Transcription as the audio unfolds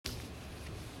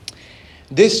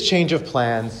This change of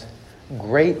plans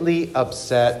greatly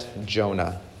upset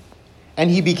Jonah, and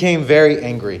he became very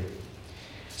angry.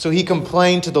 So he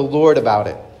complained to the Lord about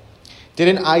it.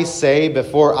 Didn't I say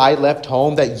before I left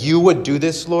home that you would do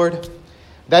this, Lord?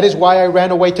 That is why I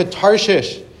ran away to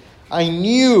Tarshish. I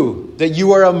knew that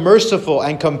you are a merciful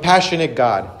and compassionate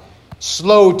God,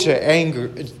 slow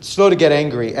to get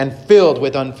angry and filled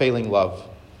with unfailing love.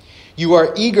 You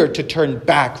are eager to turn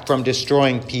back from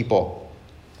destroying people.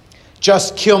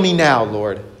 Just kill me now,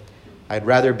 Lord. I'd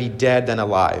rather be dead than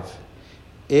alive,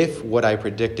 if what I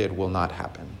predicted will not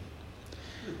happen.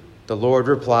 The Lord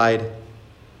replied,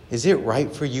 is it right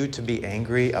for you to be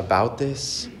angry about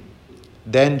this?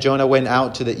 Then Jonah went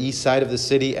out to the east side of the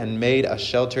city and made a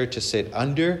shelter to sit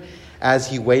under as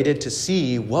he waited to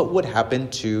see what would happen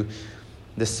to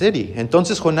the city.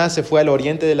 Entonces Jonás se fue al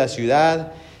oriente de la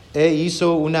ciudad e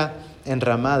hizo una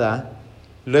enramada.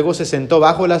 Luego se sentó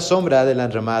bajo la sombra de la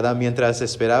enramada mientras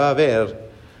esperaba ver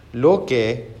lo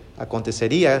que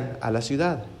acontecería a la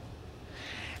ciudad.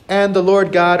 And the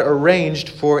Lord God arranged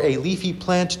for a leafy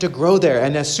plant to grow there.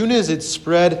 And as soon as it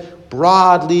spread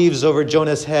broad leaves over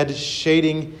Jonah's head,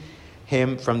 shading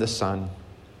him from the sun,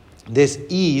 this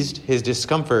eased his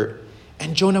discomfort,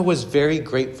 and Jonah was very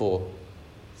grateful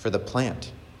for the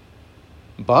plant.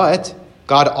 But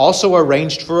God also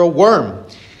arranged for a worm.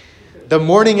 The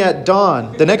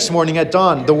next morning at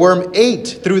dawn, the worm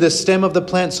ate through the stem of the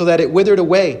plant so that it withered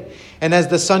away. And as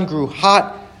the sun grew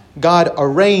hot, God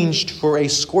arranged for a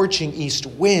scorching east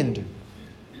wind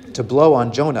to blow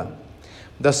on Jonah.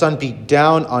 The sun beat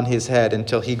down on his head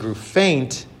until he grew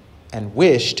faint and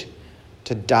wished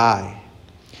to die.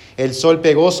 El sol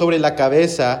pegó sobre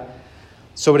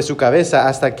su cabeza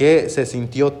hasta que se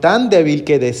sintió tan débil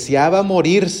que deseaba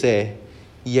morirse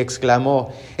y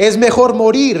exclamó, es mejor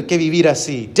morir que vivir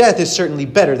así. Death is certainly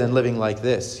better than living like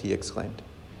this, he exclaimed.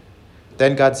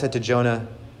 Then God said to Jonah,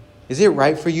 is it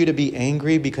right for you to be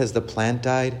angry because the plant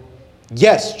died?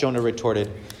 Yes, Jonah retorted,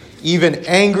 even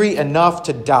angry enough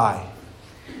to die.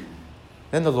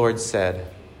 Then the Lord said,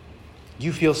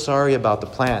 you feel sorry about the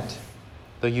plant,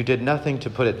 though you did nothing to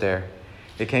put it there.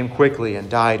 It came quickly and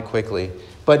died quickly.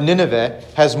 But Nineveh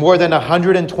has more than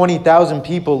 120,000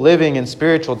 people living in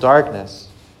spiritual darkness,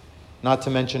 not to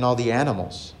mention all the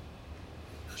animals.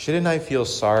 Shouldn't I feel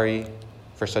sorry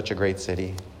for such a great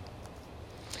city?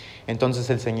 Entonces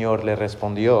el Señor le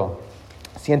respondió,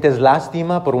 ¿sientes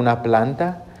lástima por una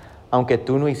planta, aunque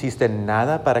tú no hiciste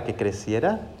nada para que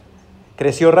creciera?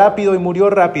 Creció rápido y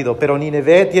murió rápido, pero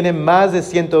Nínive tiene más de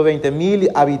 120,000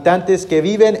 habitantes que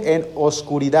viven en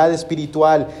oscuridad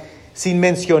espiritual, sin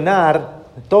mencionar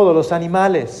todos los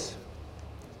animales.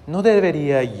 ¿No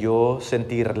debería yo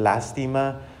sentir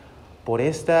lástima por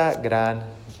esta gran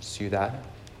ciudad?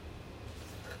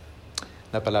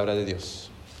 La palabra de Dios,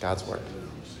 God's Word.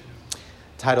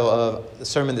 Title of the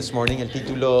sermon this morning, el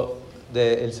título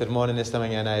del sermón en esta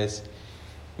mañana es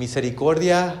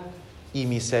Misericordia y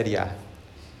Miseria.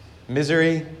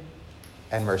 Misery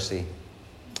and Mercy.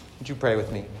 Would you pray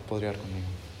with me? ¿Podría orar conmigo?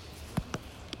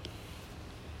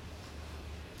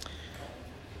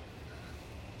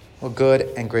 Oh, good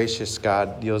and gracious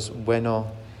God, Dios bueno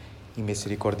y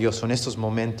misericordioso, en estos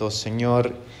momentos,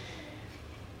 Señor,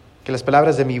 que las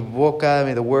palabras de mi boca,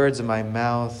 may the words of my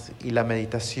mouth, y la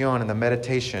meditación and the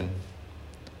meditation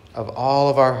of all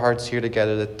of our hearts here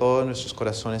together, de todos nuestros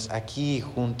corazones aquí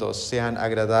juntos, sean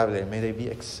agradables. May they be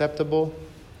acceptable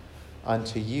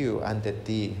unto you, ante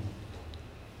ti.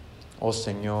 Oh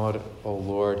Señor, oh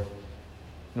Lord,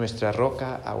 nuestra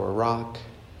roca, our rock,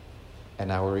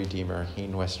 and our Redeemer, y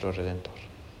nuestro Redentor.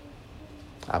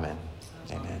 Amen.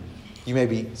 Amen. You may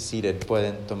be seated.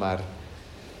 Pueden tomar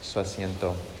su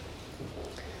asiento.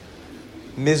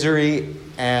 Misery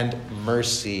and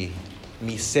mercy.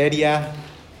 Miseria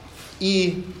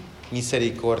y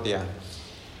misericordia.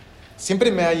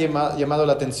 Siempre me ha llamado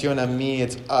la atención a mí.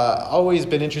 It's always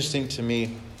been interesting to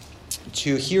me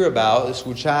to hear about,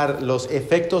 escuchar los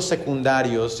efectos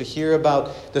secundarios, to hear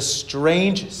about the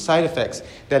strange side effects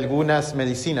de algunas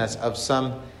medicinas, of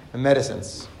some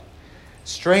medicines.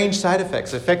 Strange side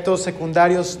effects, efectos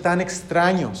secundarios tan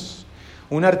extraños.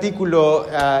 Un artículo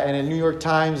en el New York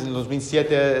Times, en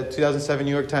 2007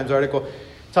 New York Times article,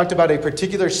 talked about a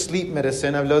particular sleep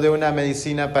medicine. Habló de una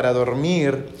medicina para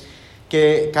dormir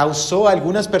que causó a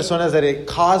algunas personas, that it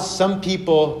caused some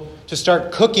people to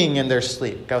start cooking in their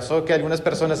sleep. Causó que algunas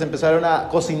personas empezaron a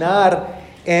cocinar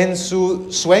en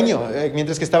su sueño,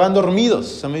 mientras que estaban dormidos.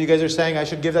 Some of you guys are saying, I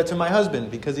should give that to my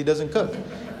husband because he doesn't cook.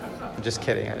 I'm just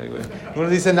kidding. Uno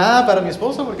dice, nada para mi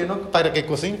esposo porque no, para que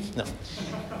cocine. No.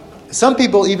 Some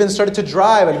people even started to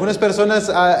drive. Algunas personas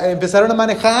empezaron a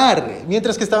manejar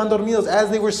mientras que estaban dormidos, as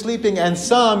they were sleeping. And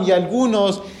some, y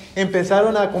algunos,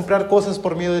 empezaron a comprar cosas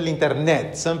por medio del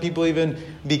internet. Some people even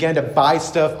began to buy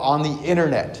stuff on the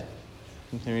internet.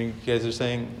 You guys are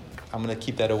saying, I'm going to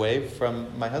keep that away from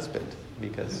my husband.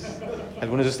 Because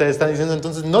algunos de ustedes están diciendo,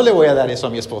 entonces no le voy a dar eso a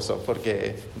mi esposo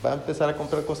porque va a empezar a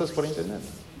comprar cosas por internet.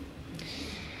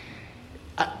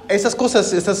 Estas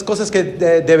cosas que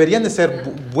deberían de ser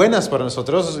buenas para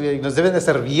nosotros, nos deben de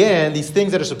ser bien, these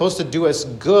things that are supposed to do us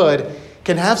good,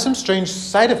 can have some strange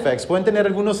side effects. Pueden tener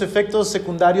algunos efectos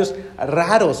secundarios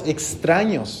raros,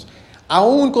 extraños.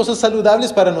 Aún cosas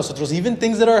saludables para nosotros, even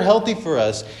things that are healthy for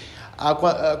us.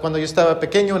 Cuando yo estaba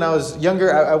pequeño, when I was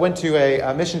younger, I went to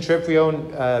a mission trip. Fui a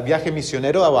un viaje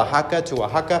misionero a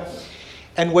Oaxaca.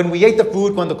 And when we ate the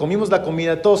food, cuando comimos la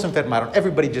comida, todos se enfermaron.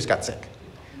 Everybody just got sick.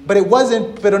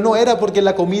 Pero no era porque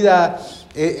la comida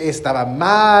estaba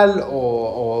mal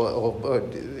o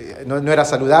no era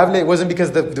saludable. It wasn't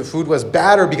because the food was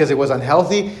bad or because it was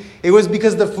unhealthy. It was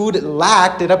because the food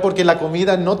lacked. Era porque la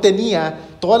comida no tenía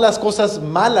todas las cosas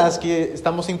malas que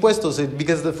estamos impuestos.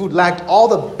 Because the food lacked all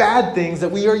the bad things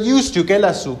that we are used to. Que el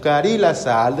azúcar y la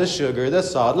sal, the sugar, the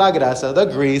salt, la grasa, the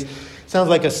grease. Sounds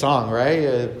like a song,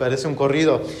 right? Parece un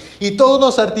corrido. Y todos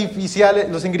los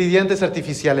ingredientes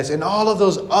artificiales, and all of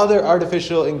those other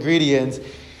artificial ingredients,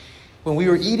 when we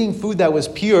were eating food that was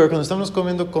pure, cuando estábamos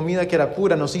comiendo comida que era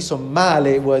pura, nos hizo mal.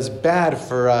 It was bad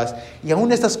for us. Y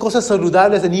aún estas cosas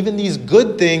saludables, and even these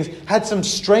good things, had some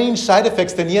strange side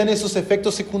effects. Tenían esos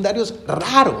efectos secundarios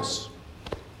raros.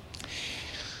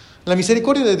 La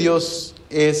misericordia de Dios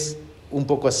es un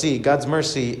poco así. God's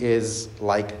mercy is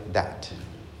like that.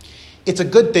 It's a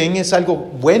good thing, es algo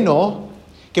bueno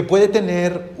que puede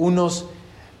tener unos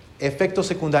efectos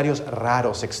secundarios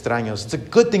raros, extraños. It's a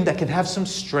good thing that can have some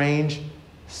strange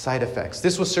side effects.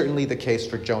 This was certainly the case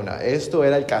for Jonah. Esto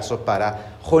era el caso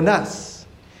para Jonás.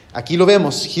 Aquí lo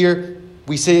vemos. Here,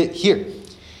 we say it here.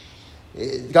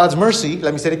 God's mercy,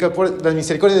 la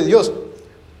misericordia de Dios,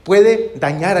 puede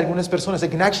dañar a algunas personas. It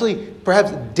can actually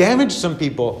perhaps damage some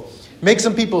people, make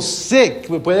some people sick.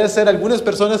 Puede hacer algunas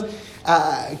personas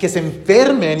que se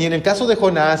enfermen. Y en el caso de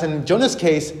Jonás, en Jonah's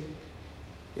case,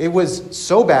 it was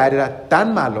so bad, era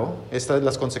tan malo, estas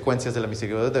las consecuencias de la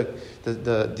misericordia,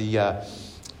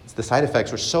 the side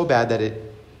effects were so bad that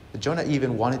Jonah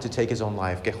even wanted to take his own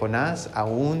life. Que Jonás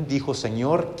aún dijo,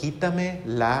 Señor, quítame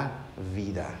la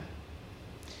vida.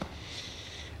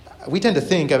 We tend to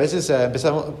think, a veces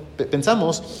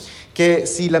pensamos que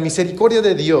si la misericordia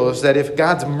de Dios, that if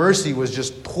God's mercy was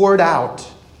just poured out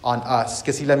on us,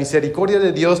 que si la misericordia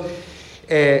de Dios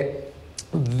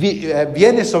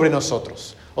viene sobre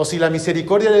nosotros, o si la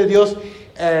misericordia de Dios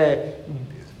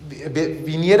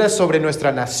viniera sobre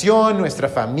nuestra nación, nuestra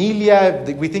familia,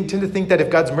 we tend to think that if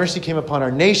God's mercy came upon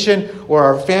our nation or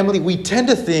our family, we tend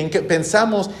to think,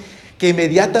 pensamos que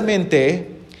inmediatamente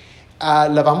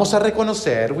la vamos a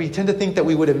reconocer. We tend to think that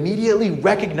we would immediately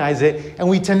recognize it, and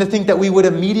we tend to think that we would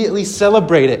immediately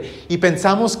celebrate it. Y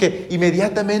pensamos que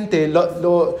inmediatamente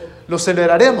lo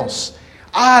celebraremos.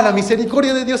 La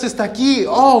misericordia de Dios está aquí.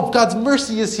 Oh, God's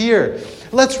mercy is here.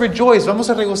 Let's rejoice. Vamos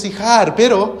a regocijar.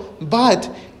 But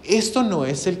esto no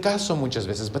es el caso muchas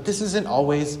veces. But this isn't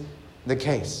always the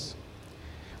case.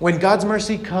 When God's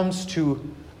mercy comes to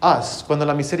us, cuando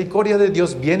la misericordia de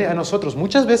Dios viene a nosotros,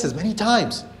 muchas veces, many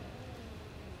times,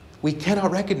 we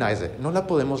cannot recognize it. No la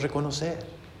podemos reconocer.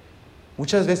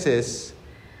 Muchas veces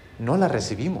no la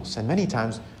recibimos. And many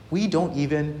times we don't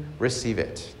even receive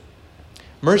it.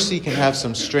 Mercy can have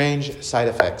some strange side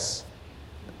effects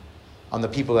on the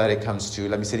people that it comes to.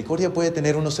 La misericordia puede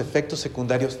tener unos efectos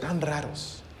secundarios tan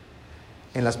raros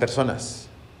en las personas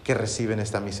que reciben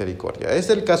esta misericordia. Es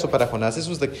el caso para Jonás. This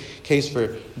was the case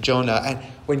for Jonah. And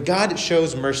when God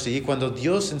shows mercy, cuando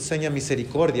Dios enseña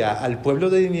misericordia al pueblo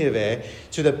de Nínive,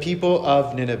 to the people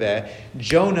of Nineveh,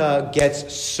 Jonah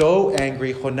gets so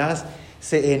angry. Jonás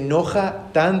se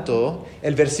enoja tanto.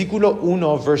 El versículo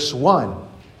 1, verse 1.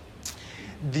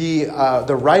 The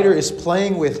writer is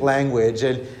playing with language.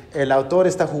 El autor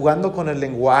está jugando con el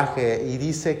lenguaje y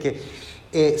dice que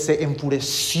se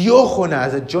enfureció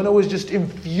Jonás. That Jonah was just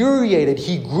infuriated.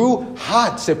 He grew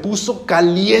hot. Se puso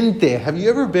caliente. Have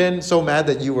you ever been so mad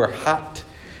that you were hot?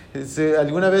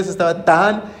 ¿Alguna vez estaba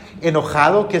tan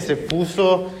enojado que se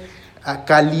puso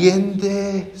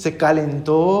caliente? Se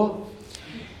calentó.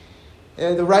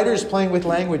 The writer is playing with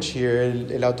language here.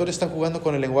 El autor está jugando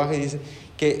con el lenguaje y dice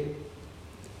que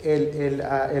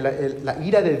la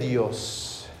ira de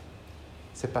Dios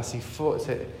se pacificó,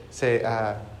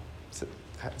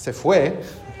 se fue,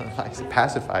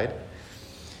 pacified,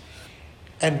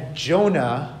 and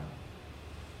Jonah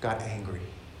got angry.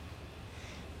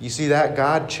 You see that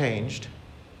God changed.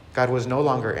 God was no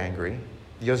longer angry.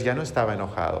 Dios ya no estaba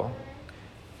enojado.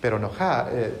 Pero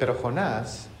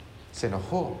Jonás se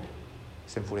enojó,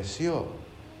 se enfureció,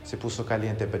 se puso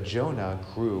caliente. But Jonah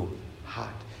grew hot.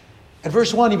 And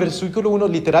verse 1 y versículo 1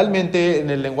 literalmente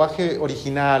en el lenguaje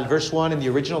original, verse 1 in the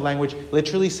original language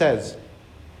literally says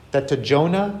that to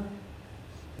Jonah,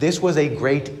 this was a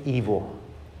great evil.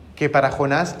 Que para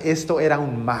Jonás esto era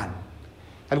un mal.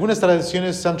 Algunas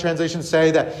traducciones, some translations say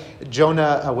that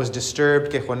Jonah was disturbed,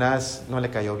 que Jonás no le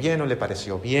cayó bien, no le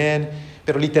pareció bien.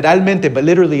 Pero literalmente, but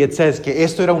literally it says que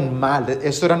esto era un mal,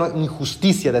 esto era una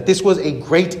injusticia, that this was a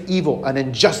great evil, an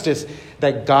injustice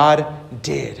that God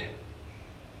did.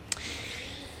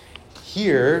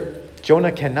 Here,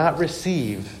 Jonah cannot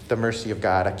receive the mercy of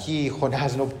God. Aquí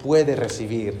Jonás no puede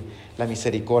recibir la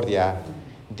misericordia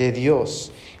de Dios.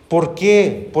 ¿Por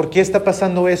qué? ¿Por qué está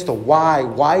pasando esto? Why?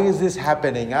 Why is this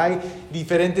happening? Hay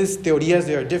diferentes teorías.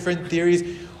 There are different theories.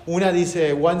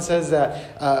 One says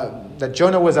that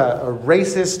Jonah was a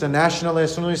racist, a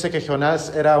nationalist. Uno dice que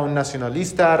Jonás era un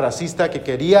nacionalista, racista, que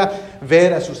quería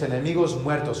ver a sus enemigos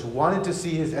muertos, who wanted to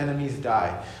see his enemies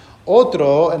die.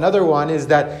 Another one is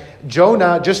that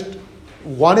Jonah just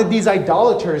wanted these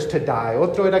idolaters to die.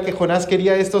 Otro era que Jonás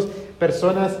quería estas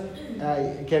personas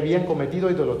que habían cometido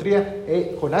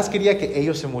idolatría. Jonás quería que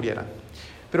ellos se murieran.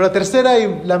 Pero la tercera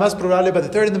y la más probable, but the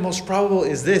third and the most probable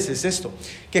is esto.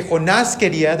 Que Jonás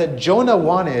quería, that Jonah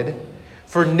wanted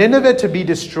for Nineveh to be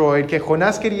destroyed, que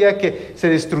Jonás quería que se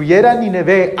destruyera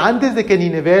Nineveh antes de que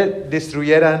Nineveh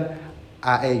destruyeran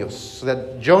a ellos. So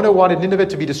that Jonah wanted Nineveh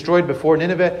to be destroyed before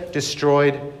Nineveh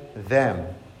destroyed them.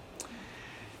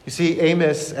 You see,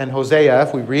 Amos and Hosea,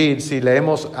 if we read, si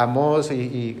leemos Amos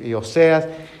y Oseas,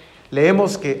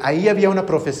 leemos que ahí había una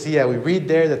profecía. We read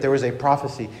there that there was a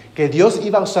prophecy. Que Dios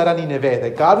iba a usar a Nineveh.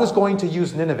 That God was going to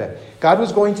use Nineveh. God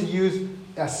was going to use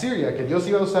Assyria. Que Dios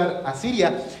iba a usar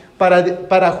Asiria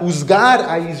para juzgar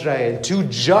a Israel. To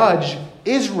judge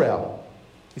Israel.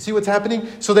 You see what's happening?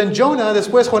 So then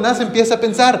después Jonás empieza a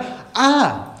pensar,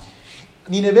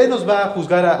 Nineveh nos va a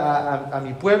juzgar a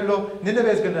mi pueblo.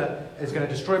 Nineveh is going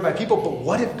to destroy my people. But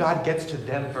what if God gets to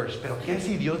them first? Pero ¿qué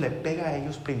si Dios le pega a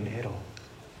ellos primero?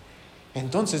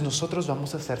 Entonces nosotros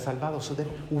vamos a ser salvados, so that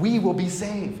we will be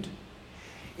saved.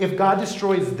 If God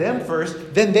destroys them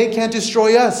first, then they can't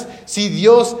destroy us. Si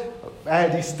Dios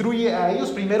destruye a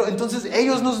ellos primero, entonces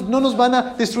ellos no nos van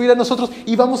a destruir a nosotros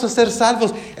y vamos a ser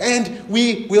salvos. And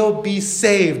we will be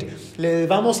saved. Le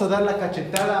vamos a dar la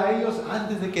cachetada a ellos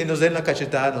antes de que nos den la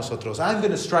cachetada a nosotros. I'm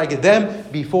going to strike them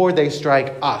before they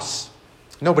strike us.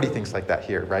 Nobody thinks like that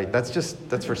here, right?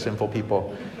 That's for simple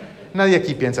people. Nadie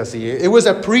aquí piensa así. It was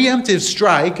a preemptive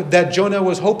strike that Jonah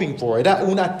was hoping for. Era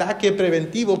un ataque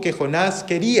preventivo que Jonás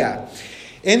quería.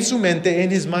 En su mente, in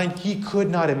his mind, he could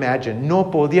not imagine.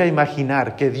 No podía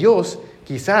imaginar que Dios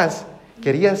quizás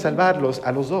quería salvarlos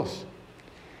a los dos.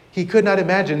 He could not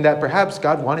imagine that perhaps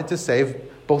God wanted to save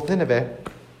both Nineveh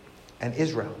and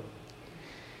Israel.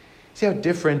 See how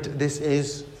different this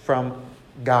is from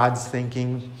God's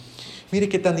thinking. Mire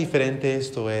qué tan diferente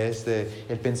esto es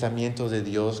del pensamiento de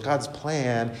Dios. God's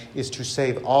plan is to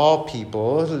save all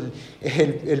people.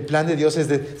 El plan de Dios es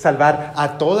de salvar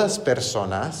a todas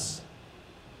personas.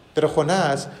 Pero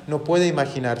Jonás no puede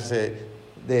imaginarse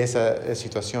de esa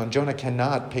situación. Jonah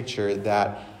cannot picture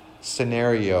that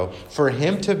scenario. For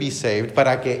him to be saved,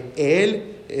 para que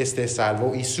él esté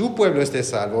salvo y su pueblo esté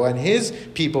salvo, and his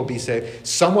people be saved,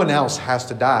 someone else has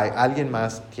to die. Alguien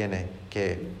más tiene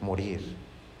que morir.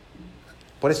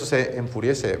 Por eso se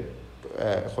enfurece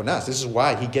Jonás. This is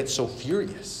why he gets so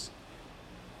furious.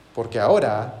 Porque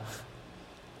ahora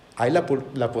hay la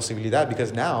posibilidad,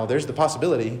 because now there's the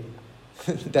possibility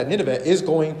that Nineveh is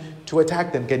going to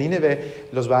attack them. Que Nineveh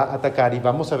los va a atacar. Y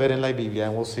vamos a ver en la Biblia,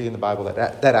 and we'll see in the Bible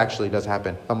that actually does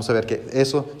happen. Vamos a ver que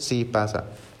eso sí pasa.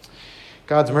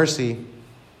 God's mercy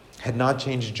had not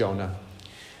changed Jonah.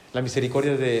 La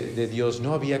misericordia de Dios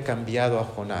no había cambiado a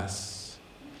Jonás.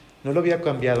 No lo había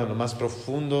cambiado en lo más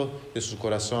profundo de su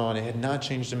corazón. It had not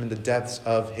changed him in the depths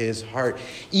of his heart.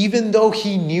 Even though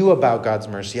he knew about God's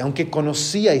mercy, aunque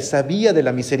conocía y sabía de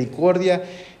la misericordia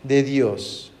de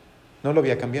Dios, no lo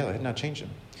había cambiado. It had not changed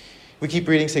him. We keep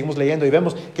reading, seguimos leyendo y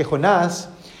vemos que Jonás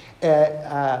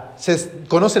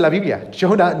conoce la Biblia.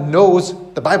 Jonah knows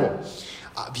the Bible.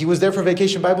 He was there for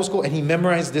Vacation Bible School and he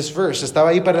memorized this verse. Estaba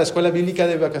ahí para la escuela bíblica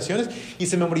de vacaciones y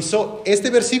se memorizó este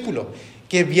versículo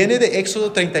que viene de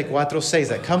Éxodo 34:6.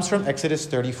 That comes from Exodus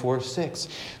 34:6.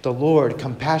 The Lord,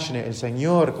 compassionate, el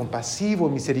Señor, compasivo,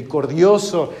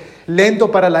 misericordioso,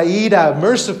 lento para la ira,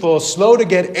 merciful, slow to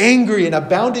get angry, and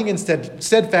abounding in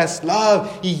steadfast love,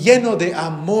 y lleno de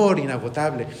amor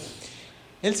inagotable.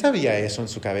 Él sabía eso en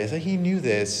su cabeza. He knew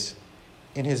this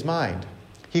in his mind.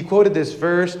 He quoted this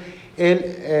verse.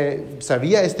 Él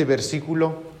sabía este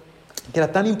versículo que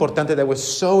era tan importante, that was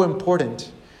so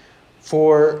important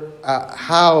for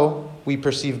how we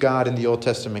perceive God in the Old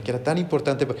Testament, que era tan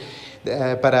importante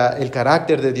para el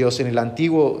carácter de Dios en el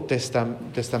Antiguo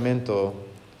Testamento.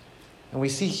 And we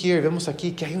see here, vemos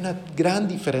aquí que hay una gran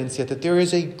diferencia, that there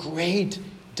is a great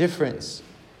difference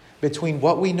between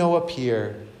what we know up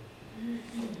here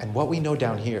and what we know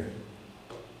down here.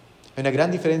 Hay una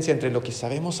gran diferencia entre lo que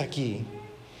sabemos aquí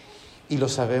y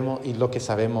lo que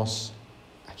sabemos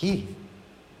aquí,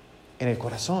 en el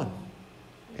corazón,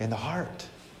 in the heart.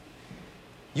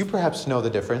 You perhaps know the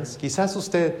difference. Quizás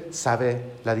usted sabe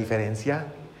la diferencia.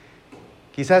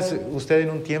 Quizás usted en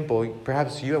un tiempo,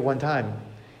 perhaps you at one time,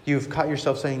 you've caught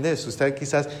yourself saying this. Usted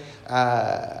quizás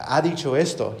ha dicho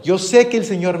esto. Yo sé que el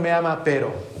Señor me ama,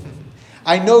 pero.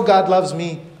 I know God loves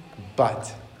me,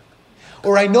 but.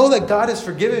 Or I know that God has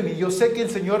forgiven me. Yo sé que el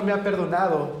Señor me ha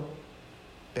perdonado,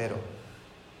 pero.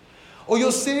 O yo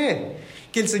sé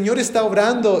que el Señor está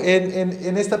obrando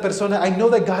en esta persona. I know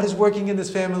that God is working in this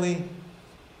family,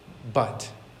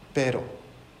 pero.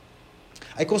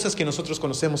 Hay cosas que nosotros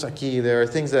conocemos aquí. There are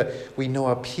things that we know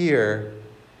up here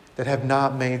that have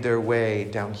not made their way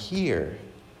down here,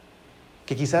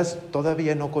 que quizás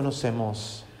todavía no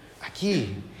conocemos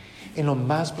aquí, en lo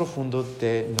más profundo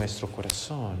de nuestro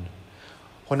corazón.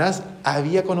 Jonás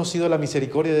había conocido la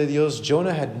misericordia de Dios.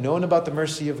 Jonah had known about the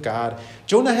mercy of God.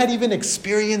 Jonah had even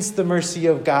experienced the mercy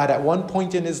of God at one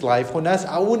point in his life. Jonás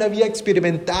aún había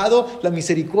experimentado la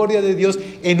misericordia de Dios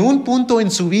en un punto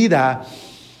en su vida,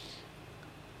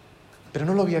 pero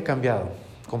no lo había cambiado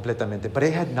completamente. But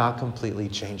it had not completely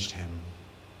changed him.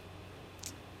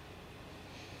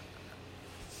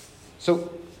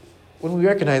 So, when we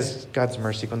recognize God's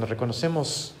mercy, cuando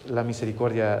reconocemos la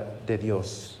misericordia de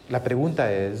Dios, la pregunta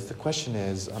es, the question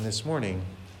is, on this morning,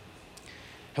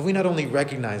 have we not only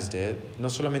recognized it, no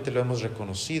solamente lo hemos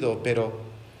reconocido, pero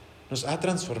nos ha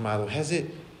transformado? Has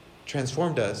it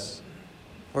transformed us?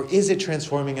 Or is it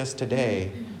transforming us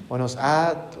today? O nos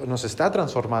está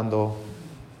transformando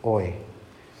hoy?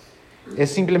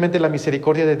 ¿Es simplemente la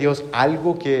misericordia de Dios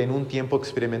algo que en un tiempo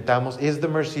experimentamos? Is the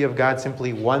mercy of God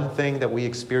simply one thing that we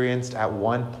experienced at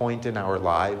one point in our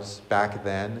lives back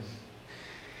then?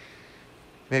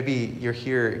 Maybe you're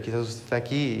here, quizás usted está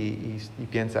aquí y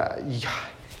piensa,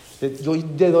 yo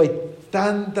le doy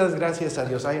tantas gracias a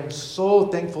Dios. I am so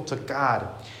thankful to God.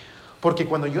 Porque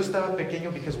cuando yo estaba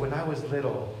pequeño, because when I was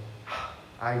little,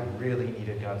 I really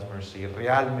needed God's mercy.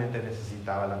 Realmente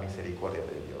necesitaba la misericordia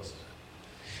de Dios.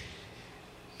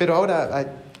 Pero ahora,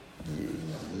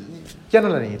 ya no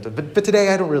la necesito. But today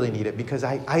I don't really need it because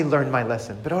I learned my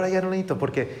lesson. Pero ahora ya no la necesito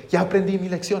porque ya aprendí mi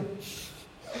lección.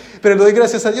 Pero le doy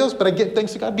gracias a Dios, but I give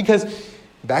thanks to God because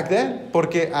back then,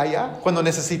 porque allá, cuando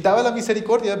necesitaba la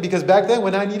misericordia, because back then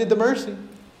when I needed the mercy,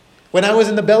 when I was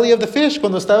in the belly of the fish,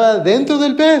 cuando estaba dentro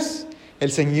del pez, el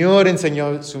Señor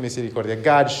enseñó su misericordia.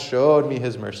 God showed me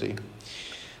His mercy.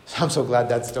 I'm so glad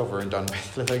that's over and done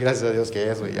with. Le doy gracias a Dios que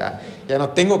eso ya no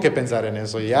tengo que pensar en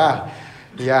eso. Ya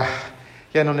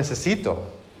no necesito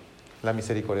la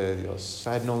misericordia de Dios.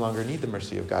 I no longer need the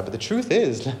mercy of God. But the truth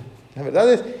is, la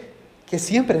verdad es que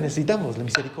siempre necesitamos la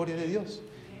misericordia de Dios.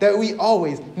 That we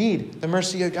always need the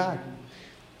mercy of God.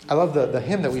 I love the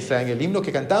hymn that we sang, el himno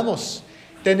que cantamos.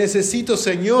 Te necesito,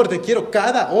 Señor, te quiero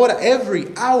cada hora, every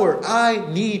hour I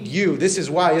need you. This is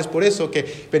why, es por eso que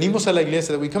venimos a la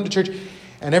iglesia, that we come to church,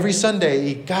 and every Sunday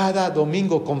y cada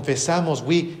domingo confesamos,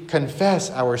 we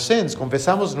confess our sins,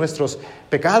 confesamos nuestros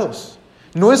pecados.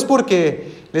 No es porque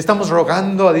le estamos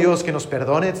rogando a Dios que nos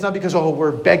perdone. It's not because,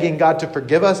 we're begging God to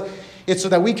forgive us. It's so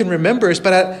that we can remember. Es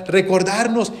para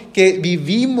recordarnos que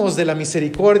vivimos de la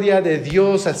misericordia de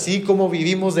Dios, así como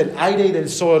vivimos del aire y del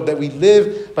sol, that we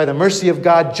live by the mercy of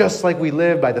God just like we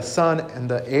live by the sun and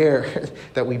the air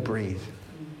that we breathe.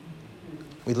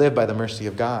 We live by the mercy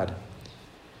of God.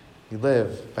 We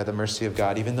live by the mercy of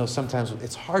God, even though sometimes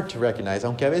it's hard to recognize,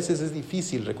 aunque a veces es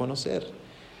difícil reconocer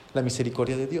la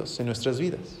misericordia de Dios en nuestras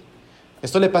vidas.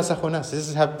 Esto le pasa a Jonás.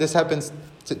 This happens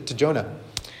to Jonah.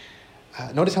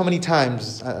 Notice how many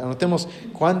times, notemos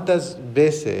cuántas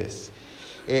veces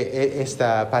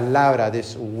esta palabra,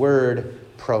 this word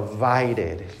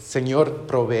provided. Señor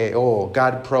proveó.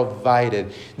 God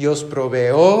provided. Dios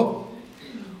proveó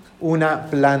una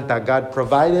planta. God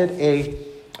provided a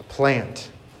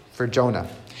plant for Jonah.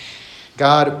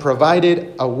 God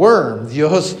provided a worm.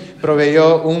 Dios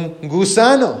proveyó un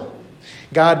gusano.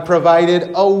 God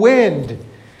provided a wind,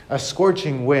 a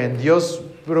scorching wind. Dios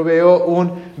proveyó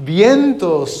un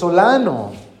viento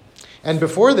solano. And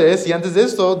before this, y antes de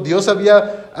esto, Dios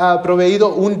había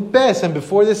proveído un pez. And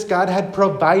before this, God had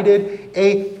provided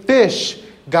a fish.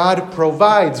 God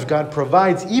provides,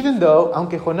 even though,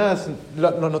 aunque Jonás,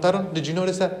 ¿lo notaron? Did you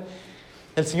notice that?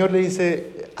 El Señor le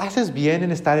dice, haces bien en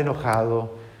estar enojado,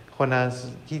 Jonás.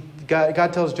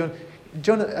 God tells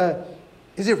Jonah,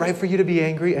 is it right for you to be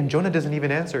angry? And Jonah doesn't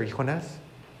even answer. Y Jonás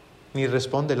ni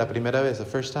responde la primera vez, the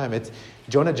first time. It's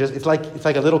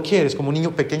like a little kid. Es como un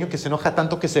niño pequeño que se enoja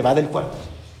tanto que se va del cuarto.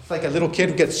 It's like a little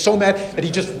kid who gets so mad that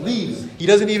he just leaves. He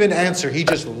doesn't even answer. He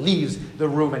just leaves the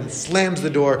room and he slams the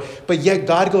door. But yet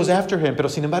God goes after him. Pero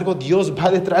sin embargo, Dios va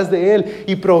detrás de él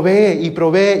y provee,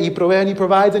 and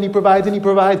he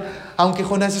provides. Aunque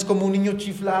Jonás es como un niño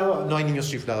chiflado. No hay niños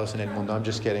chiflados en el mundo. I'm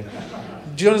just kidding.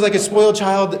 Jonah's like a spoiled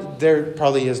child. There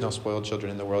probably is no spoiled children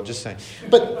in the world. Just saying.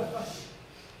 But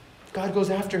God goes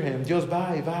after him. Dios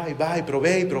va,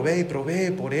 provee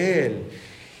por él.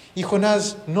 Y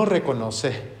Jonás no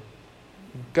reconoce.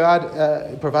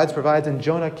 God provides, and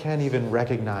Jonah can't even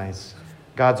recognize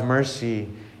God's mercy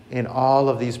in all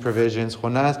of these provisions.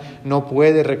 Jonás no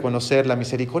puede reconocer la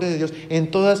misericordia de Dios en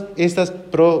todas estas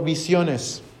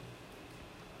provisiones.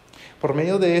 Por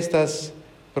medio de estas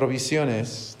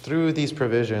provisiones, through these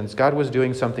provisions, God was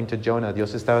doing something to Jonah.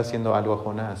 Dios estaba haciendo algo a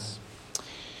Jonás.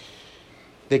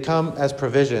 They come as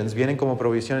provisions, vienen como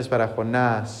provisiones para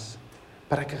Jonás,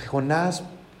 para que Jonás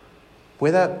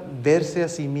pueda verse a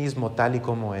sí mismo tal y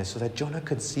como es, so that Jonah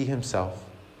could see himself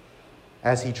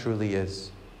as he truly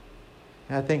is.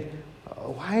 And I think,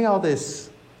 why all this?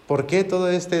 ¿Por qué todo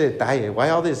este detalle? Why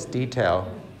all this detail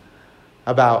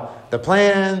about the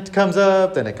plant comes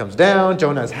up, then it comes down,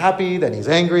 Jonah is happy, then he's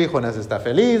angry, Jonás está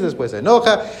feliz, después se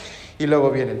enoja, y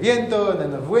luego viene el viento, and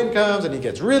then the wind comes, and he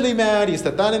gets really mad, y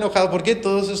está tan enojado. ¿Por qué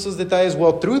todos esos detalles?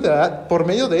 Well, through that, por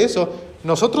medio de eso,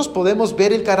 nosotros podemos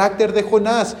ver el carácter de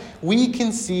Jonás. We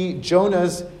can see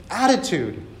Jonah's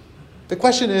attitude. The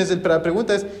question is, la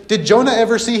pregunta es, did Jonah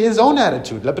ever see his own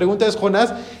attitude? La pregunta es,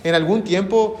 ¿Jonás en algún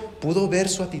tiempo pudo ver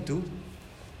su actitud?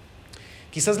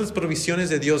 Quizás las provisiones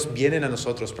de Dios vienen a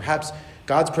nosotros. Perhaps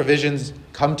God's provisions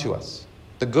come to us.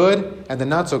 The good and the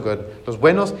not so good. Los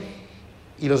buenos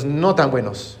y los no tan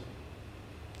buenos.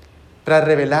 Para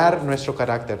revelar nuestro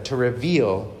carácter. To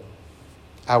reveal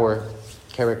our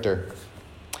character.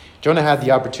 Jonah had the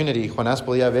opportunity, Jonás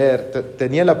podía ver,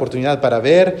 tenía la oportunidad para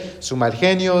ver su mal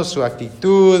genio, su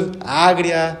actitud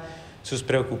agria, sus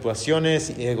preocupaciones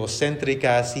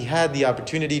egocéntricas. He had the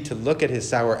opportunity to look at his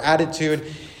sour attitude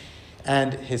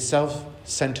and his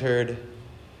self-centered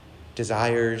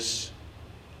desires,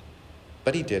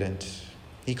 but he didn't.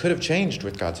 He could have changed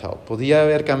with God's help. Podía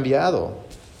haber cambiado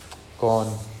con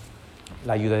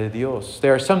la ayuda de Dios.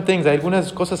 There are some things, hay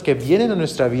algunas cosas que vienen a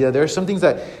nuestra vida. There are some things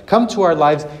that come to our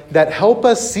lives that help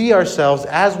us see ourselves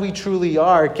as we truly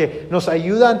are, que nos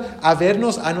ayudan a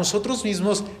vernos a nosotros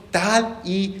mismos tal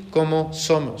y como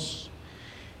somos.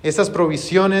 Estas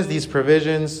provisiones, these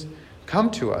provisions,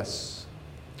 come to us.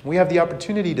 We have the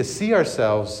opportunity to see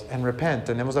ourselves and repent.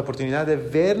 Tenemos la oportunidad de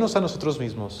vernos a nosotros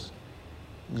mismos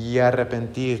y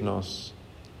arrepentirnos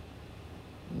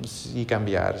y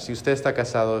cambiar. Si usted está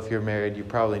casado, if you're married, you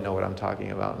probably know what I'm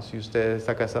talking about. Si usted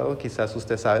está casado, quizás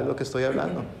usted sabe lo que estoy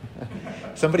hablando.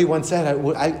 Somebody once said,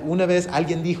 una vez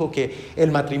alguien dijo que el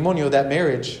matrimonio, that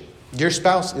marriage, your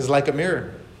spouse is like a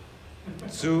mirror.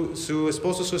 Su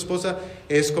esposo, su esposa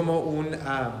es como un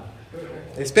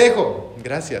espejo.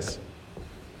 Gracias.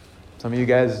 Some of you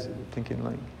guys thinking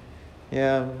like,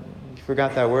 yeah, you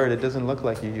forgot that word. It doesn't look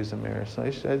like you use a mirror. So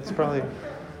it's probably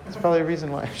a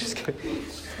reason why. I'm just kidding.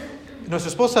 Nuestra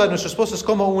esposa es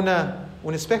como un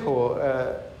espejo.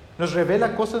 Nos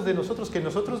revela cosas de nosotros que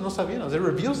nosotros no sabíamos. They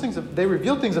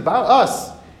reveal things about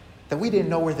us that we didn't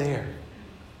know were there.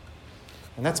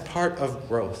 And that's part of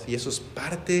growth. Y eso es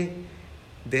parte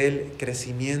del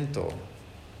crecimiento.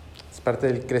 It's parte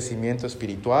del crecimiento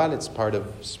espiritual. It's part of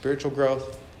spiritual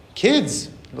growth. Kids,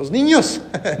 los niños,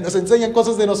 nos enseñan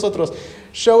cosas de nosotros.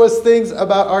 Show us things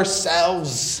about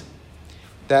ourselves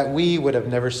that we would have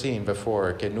never seen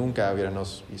before, que nunca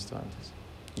hubiéramos visto antes.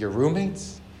 Your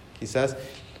roommates, quizás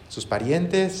sus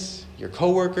parientes, your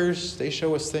coworkers, they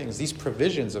show us things. These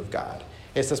provisions of God,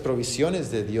 estas provisiones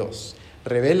de Dios,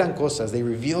 revelan cosas, they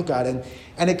reveal God,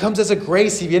 and it comes as a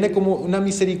grace, y viene como una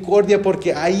misericordia,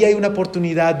 porque ahí hay una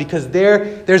oportunidad, because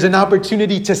there's an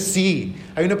opportunity to see,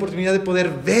 hay una oportunidad de poder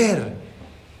ver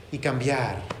y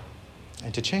cambiar,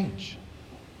 and to change.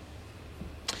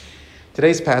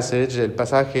 Today's passage, el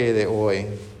pasaje de hoy,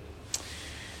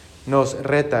 nos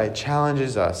reta, it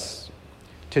challenges us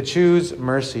to choose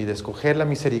mercy, de escoger la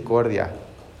misericordia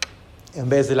en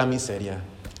vez de la miseria,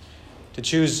 to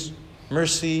choose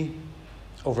mercy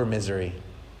over misery.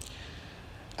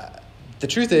 The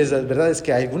truth is, la verdad es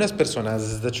que hay algunas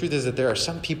personas, the truth is that there are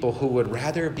some people who would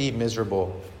rather be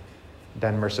miserable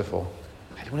than merciful.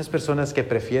 Hay algunas personas que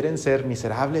prefieren ser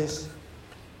miserables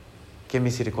que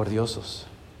misericordiosos.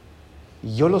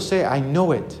 Yo lo sé, I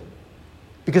know it,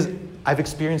 because I've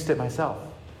experienced it myself,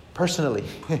 personally.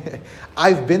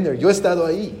 I've been there, yo he estado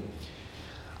ahí.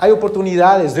 Hay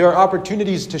oportunidades, there are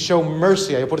opportunities to show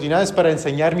mercy, hay oportunidades para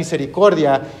enseñar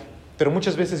misericordia, pero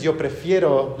muchas veces yo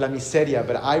prefiero la miseria,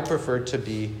 but I prefer to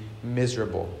be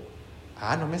miserable.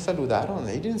 No me saludaron,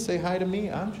 they didn't say hi to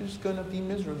me, I'm just going to be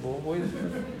miserable.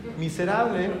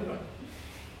 Miserable.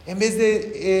 En vez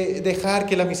de dejar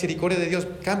que la misericordia de Dios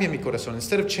cambie mi corazón,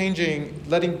 instead of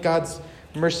letting God's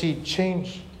mercy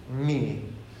change me.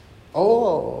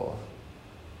 No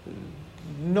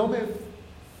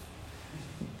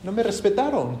me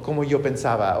respetaron como yo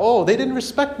pensaba. They didn't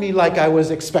respect me like I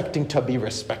was expecting to be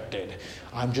respected.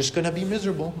 I'm just going to be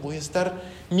miserable. Voy a estar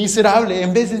miserable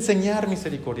en vez de enseñar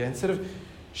misericordia. Instead of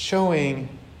showing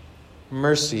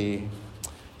mercy,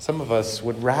 some of us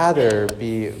would rather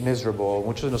be miserable.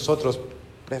 Muchos de nosotros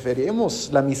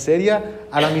preferimos la miseria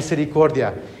a la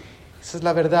misericordia. Esa es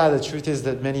la verdad. The truth is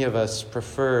that many of us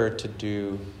prefer to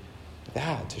do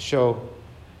that, to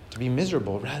be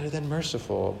miserable rather than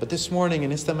merciful. But this morning,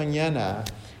 en esta mañana,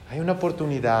 hay una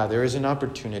oportunidad. There is an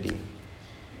opportunity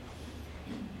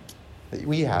that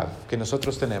we have, que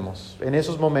nosotros tenemos. En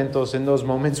esos momentos, in those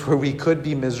moments where we could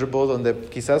be miserable, donde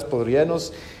quizás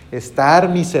podríamos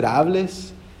estar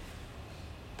miserables,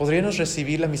 podríamos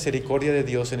recibir la misericordia de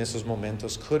Dios en esos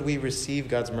momentos. Could we receive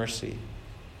God's mercy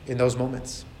in those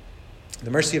moments?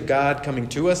 The mercy of God coming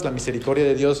to us, la misericordia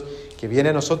de Dios que viene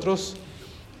a nosotros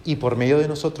y por medio de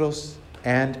nosotros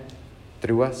and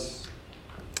through us.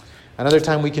 Another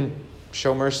time we can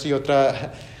show mercy, otro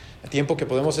tiempo que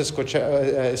podemos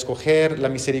escoger la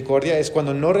misericordia es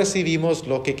cuando no recibimos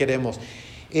lo que queremos,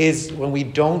 is when we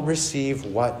don't receive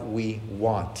what we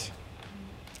want.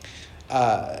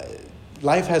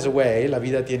 Life has a way, la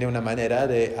vida tiene una manera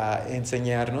de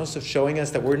enseñarnos, of showing us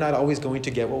that we're not always going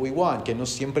to get what we want, que no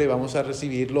siempre vamos a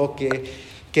recibir lo que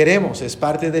queremos. Es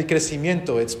parte del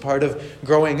crecimiento. It's part of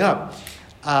growing up.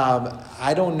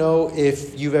 I don't know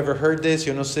if you've ever heard this.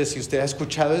 Yo no sé si usted ha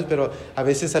escuchado eso, pero a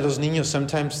veces a los niños,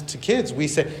 sometimes to kids, we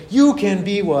say, you can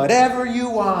be whatever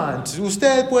you want.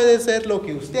 Usted puede ser lo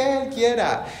que usted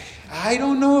quiera. I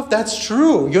don't know if that's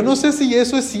true. Yo no sé si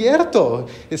eso es cierto.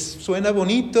 Suena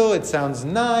bonito, it sounds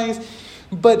nice,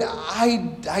 but I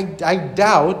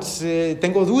doubt,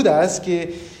 tengo dudas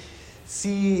que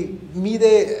si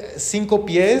mide 5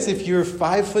 pies, if you're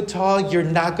 5 foot tall, you're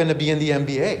not going to be in the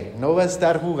NBA. No va a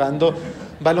estar jugando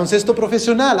baloncesto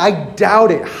profesional. I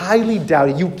doubt it, highly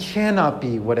doubt it. You cannot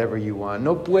be whatever you want.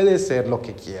 No puedes ser lo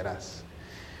que quieras.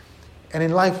 And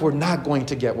in life, we're not going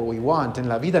to get what we want. En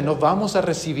la vida no vamos a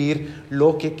recibir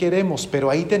lo que queremos, pero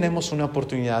ahí tenemos una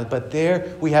oportunidad. But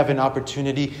there we have an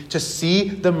opportunity to see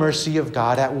the mercy of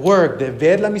God at work, de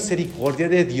ver la misericordia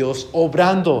de Dios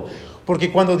obrando.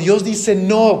 Porque cuando Dios dice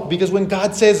no, because when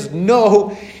God says no,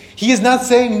 He is not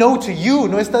saying no to you.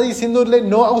 No está diciéndole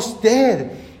no a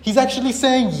usted. He's actually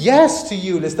saying yes to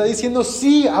you. Le está diciendo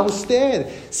sí a usted.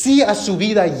 Sí a su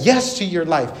vida. Yes to your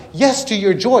life. Yes to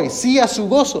your joy. Sí a su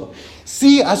gozo.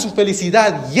 Sí a su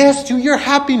felicidad. Yes to your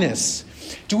happiness.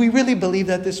 Do we really believe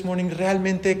that this morning?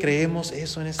 ¿Realmente creemos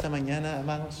eso en esta mañana,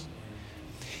 amados?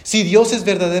 Si Dios es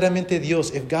verdaderamente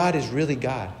Dios, if God is really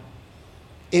God,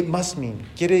 it must mean,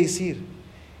 quiere decir,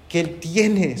 que Él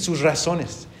tiene sus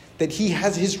razones, that He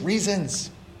has His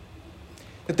reasons.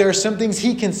 That there are some things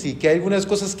He can see, que hay algunas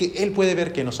cosas que Él puede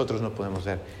ver que nosotros no podemos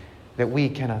ver, that we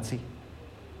cannot see.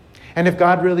 And if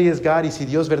God really is God, y si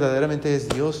Dios verdaderamente es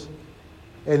Dios,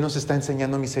 Él nos está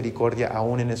enseñando misericordia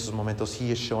aún en esos momentos.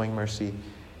 He is showing mercy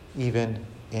even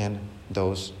in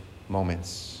those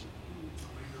moments.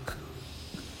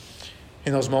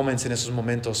 In those moments, en esos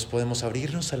momentos, podemos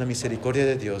abrirnos a la misericordia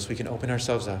de Dios. We can open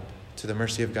ourselves up to the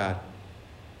mercy of God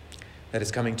that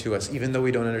is coming to us, even though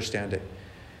we don't understand it.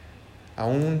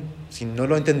 Aún si no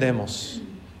lo entendemos,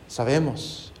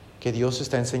 sabemos que Dios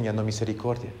está enseñando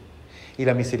misericordia. Y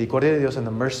la misericordia de Dios and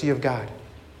the mercy of God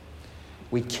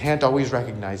We can't always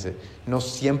recognize it. No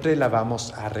siempre la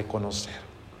vamos a reconocer.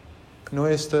 ¿No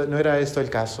era esto el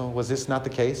caso? Was this not the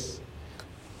case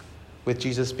with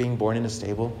Jesus being born in a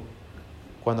stable?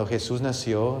 Cuando Jesús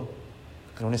nació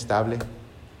en un estable?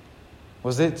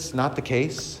 Was it not the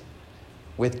case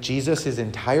with Jesus his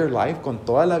entire life, con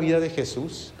toda la vida de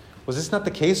Jesús? Was this not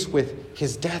the case with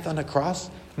his death on a cross?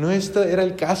 ¿No esto era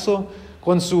el caso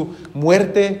con su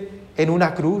muerte en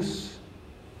una cruz?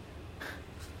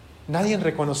 Nadie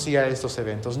reconocía estos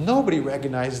eventos. Nobody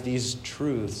recognized these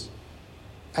truths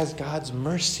as God's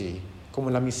mercy, como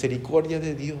la misericordia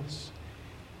de Dios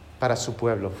para su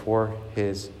pueblo, for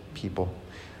his people.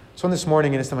 So this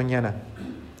morning, en esta mañana,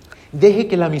 deje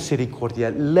que la misericordia,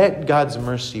 let God's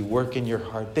mercy work in your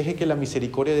heart. Deje que la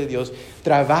misericordia de Dios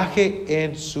trabaje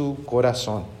en su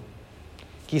corazón.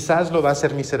 Quizás lo va a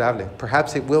hacer miserable.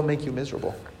 Perhaps it will make you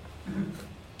miserable.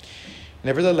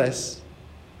 Nevertheless,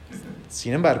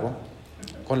 sin embargo,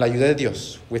 con la ayuda de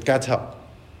Dios, with God's help,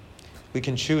 we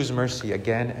can choose mercy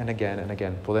again and again and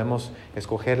again. Podemos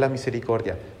escoger la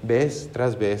misericordia vez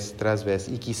tras vez tras vez.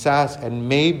 Y quizás, and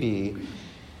maybe,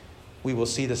 we will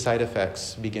see the side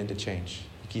effects begin to change.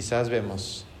 Y quizás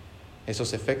vemos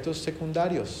esos efectos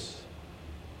secundarios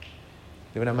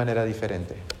de una manera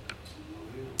diferente.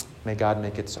 May God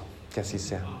make it so. Que así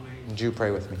sea. Would you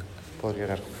pray with me? Podría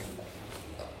orar.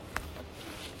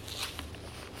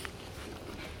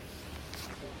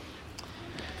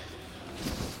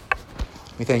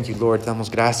 We thank you, Lord. Damos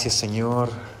gracias,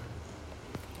 Señor,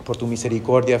 por tu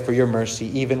misericordia, for your mercy,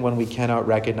 even when we cannot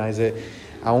recognize it,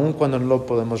 aun cuando no lo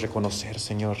podemos reconocer,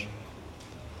 Señor.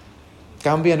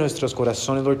 Cambia nuestros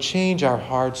corazones, Lord. Change our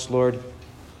hearts, Lord.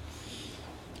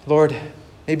 Lord,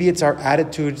 maybe it's our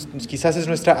attitude. Quizás es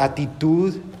nuestra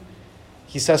actitud.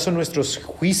 Quizás son nuestros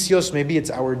juicios. Maybe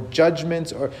it's our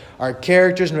judgments or our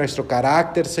characters, nuestro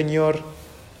carácter, Señor.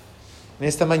 En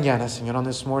esta mañana, Señor, on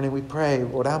this morning, we pray,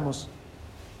 oramos.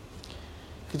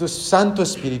 Que tu Santo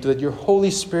Espíritu, that your Holy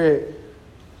Spirit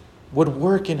would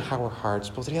work in our hearts,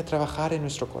 podría trabajar en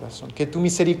nuestro corazón. Que tu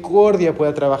misericordia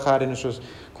pueda trabajar en nuestros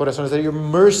corazones. That your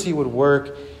mercy would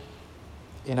work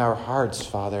in our hearts,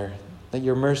 Father. That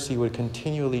your mercy would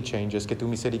continually change us. Que tu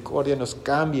misericordia nos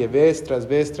cambie vez tras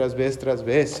vez, tras vez, tras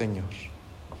vez, Señor.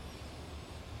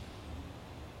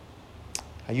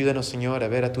 Ayúdanos, Señor, a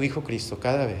ver a tu Hijo Cristo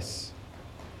cada vez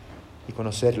y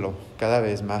conocerlo cada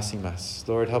vez más y más.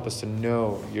 Lord, help us to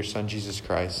know your Son, Jesus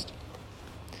Christ.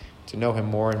 To know him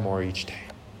more and more each day.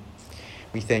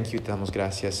 We thank you, te damos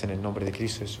gracias en el nombre de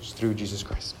Cristo Jesús, through Jesus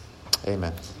Christ.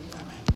 Amen.